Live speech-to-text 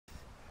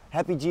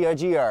Happy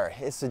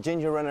GRGR. It's the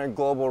Ginger Runner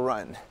Global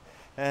Run.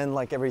 And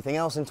like everything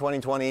else in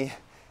 2020,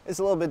 it's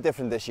a little bit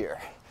different this year.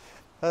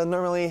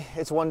 Normally,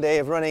 it's one day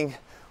of running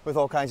with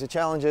all kinds of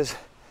challenges.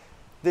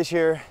 This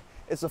year,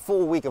 it's a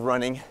full week of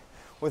running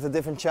with a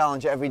different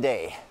challenge every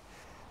day.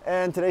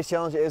 And today's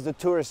challenge is the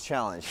Tourist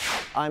Challenge.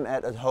 I'm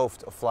at het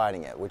hoofd of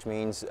Vlaardingen, which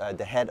means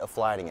the head of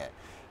Vlaardingen.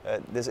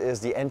 This is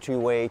the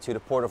entryway to the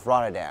port of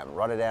Rotterdam.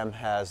 Rotterdam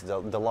has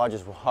the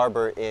largest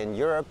harbor in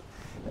Europe,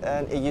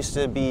 and it used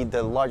to be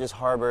the largest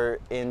harbor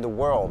in the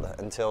world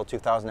until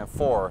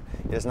 2004.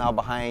 It is now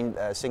behind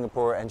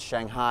Singapore and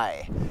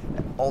Shanghai.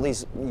 All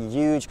these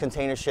huge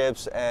container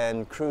ships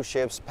and cruise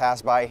ships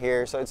pass by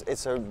here, so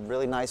it's a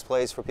really nice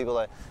place for people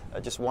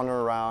to just wander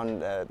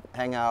around,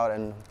 hang out,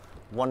 and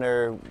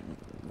wonder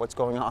what's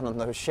going on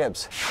those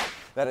ships.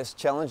 That is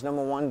challenge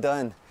number 1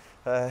 done.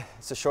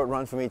 It's a short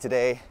run for me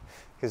today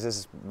because this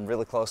is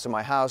really close to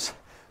my house.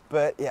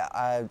 But yeah,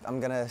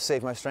 I'm gonna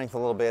save my strength a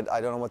little bit. I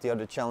don't know what the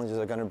other challenges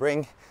are gonna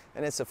bring,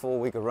 and it's a full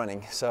week of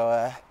running.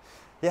 So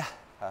yeah,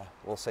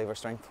 we'll save our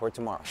strength for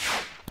tomorrow.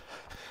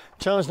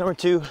 Challenge number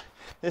 2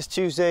 is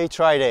Tuesday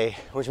Try Day,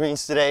 which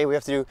means today we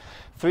have to do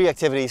 3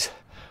 activities,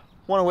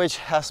 one of which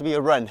has to be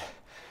a run.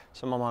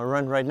 So I'm on my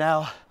run right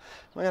now.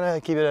 I'm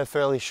gonna keep it a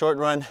fairly short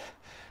run,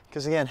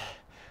 because again,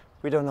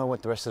 we don't know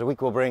what the rest of the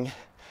week will bring.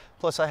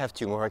 Plus I have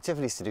 2 more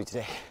activities to do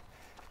today.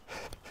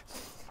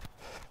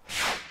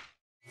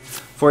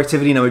 For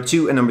activity number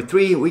 2 and number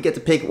 3, we get to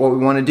pick what we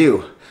want to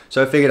do.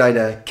 So I figured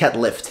I'd cat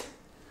lift.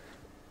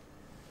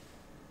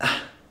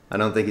 I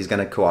don't think he's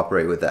gonna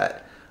cooperate with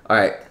that. All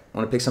right,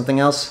 want to pick something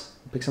else?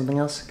 Pick something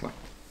else? Come on.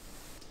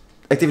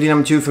 Activity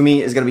number 2 for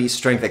me is gonna be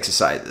strength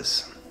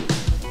exercises.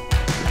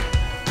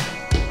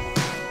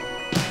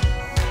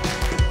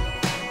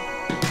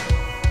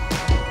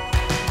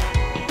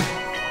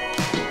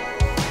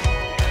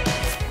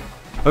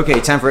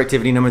 Okay, time for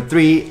activity number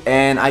 3,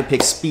 and I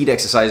picked speed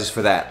exercises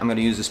for that. I'm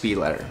gonna use the speed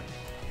ladder.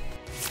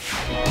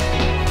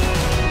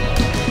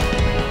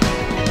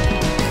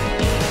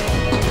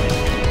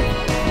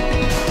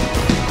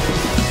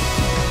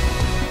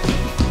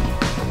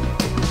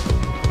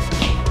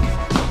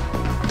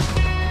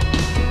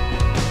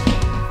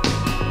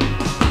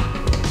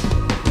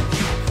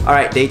 All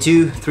right, day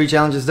 2, 3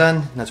 challenges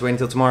done. Let's wait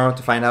until tomorrow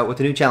to find out what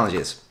the new challenge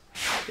is.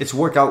 It's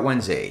Workout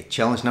Wednesday.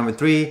 Challenge number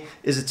 3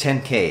 is a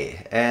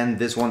 10K, and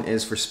this one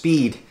is for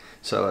speed.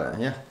 So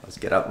yeah, let's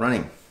get out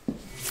running.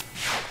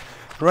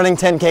 Running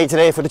 10K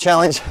today for the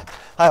challenge.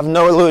 I have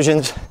no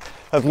illusions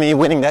of me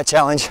winning that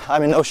challenge.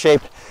 I'm in no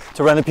shape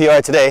to run a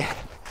PR today,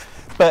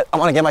 but I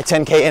want to get my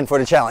 10K in for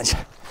the challenge.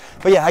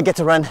 But yeah, I get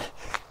to run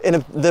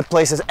in the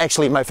place that's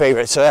actually my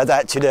favorite, so add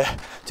that to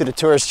the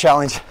Tourist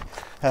Challenge.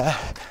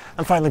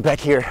 I'm finally back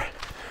here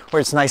where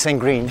it's nice and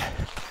green.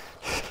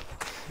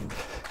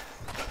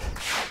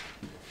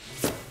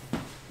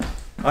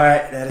 All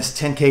right, that is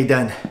 10K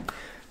done.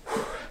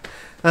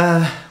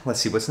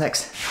 Let's see what's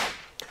next.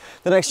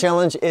 The next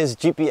challenge is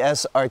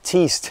GPS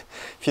Artiste.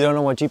 If you don't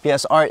know what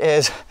GPS art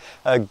is,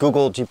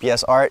 Google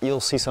GPS art. You'll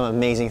see some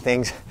amazing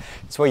things.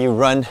 It's where you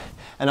run,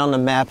 and on the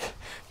map,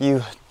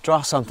 you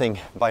draw something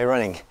by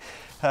running.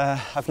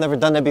 I've never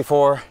done that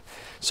before,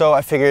 so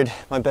I figured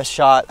my best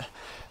shot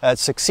at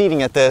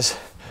succeeding at this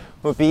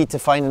would be to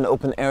find an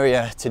open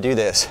area to do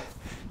this.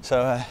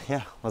 So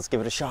yeah, let's give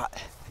it a shot.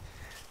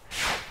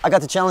 I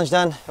got the challenge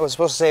done. It was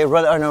supposed to say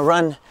run or no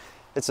run.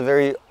 It's a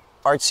very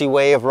artsy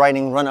way of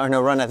writing run or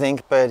no run, I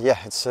think, but yeah,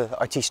 it's an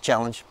artiste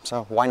challenge,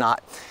 so why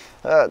not?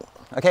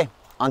 Okay,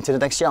 on to the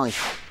next challenge.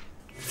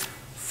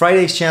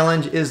 Friday's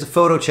challenge is the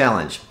photo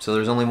challenge, so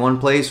there's only one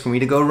place for me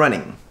to go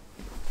running.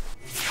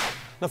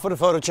 Now for the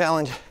photo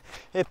challenge,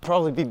 it'd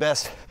probably be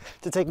best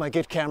to take my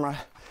good camera,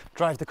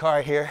 drive the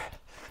car here,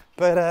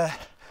 but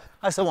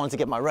I still wanted to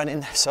get my run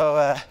in,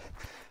 so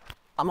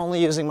I'm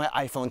only using my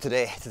iPhone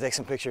today to take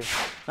some pictures.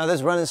 Now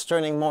this run is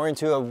turning more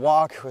into a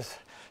walk with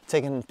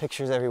taking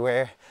pictures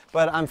everywhere,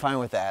 but I'm fine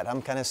with that.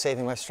 I'm kind of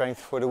saving my strength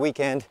for the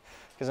weekend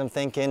because I'm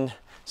thinking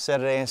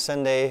Saturday and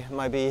Sunday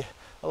might be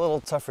a little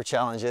tougher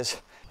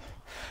challenges.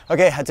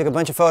 Okay, I took a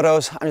bunch of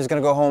photos. I'm just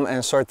gonna go home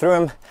and sort through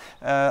them.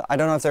 I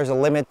don't know if there's a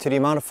limit to the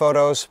amount of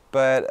photos,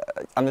 but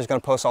I'm just gonna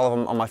post all of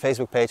them on my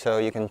Facebook page so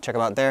you can check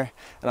them out there.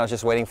 And I was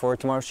just waiting for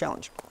tomorrow's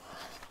challenge.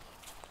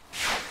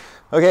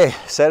 Okay,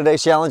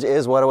 Saturday's challenge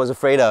is what I was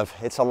afraid of.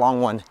 It's a long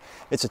one.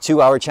 It's a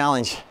 2-hour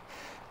challenge,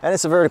 and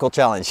it's a vertical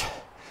challenge.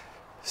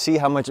 See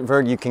how much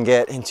vert you can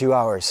get in 2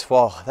 hours.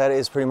 Well, that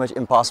is pretty much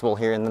impossible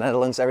here in the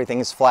Netherlands.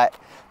 Everything is flat,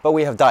 but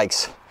we have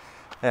dikes.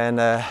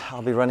 And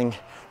I'll be running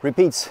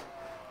repeats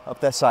up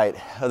that side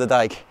of the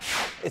dike.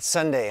 It's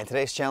Sunday, and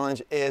today's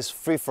challenge is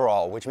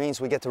free-for-all, which means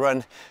we get to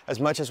run as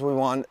much as we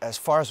want, as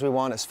far as we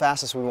want, as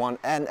fast as we want,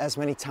 and as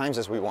many times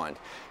as we want.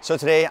 So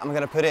today I'm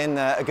gonna put in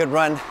a good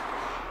run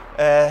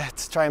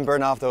to try and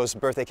burn off those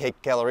birthday cake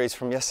calories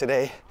from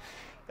yesterday.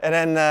 And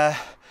then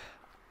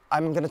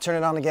I'm gonna turn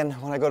it on again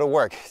when I go to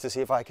work to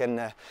see if I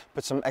can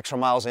put some extra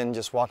miles in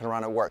just walking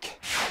around at work.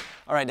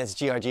 All right, that's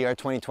GRGR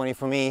 2020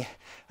 for me.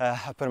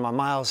 I put in my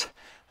miles.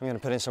 I'm gonna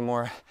put in some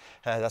more.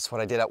 That's what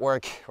I did at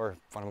work, or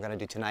what I'm gonna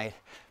do tonight.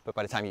 But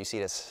by the time you see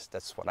this,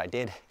 that's what I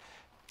did.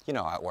 You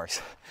know how it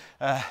works.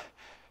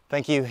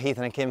 Thank you,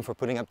 Ethan and Kim, for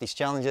putting up these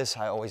challenges.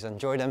 I always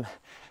enjoy them.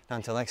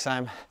 Until next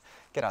time,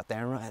 get out there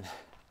and run.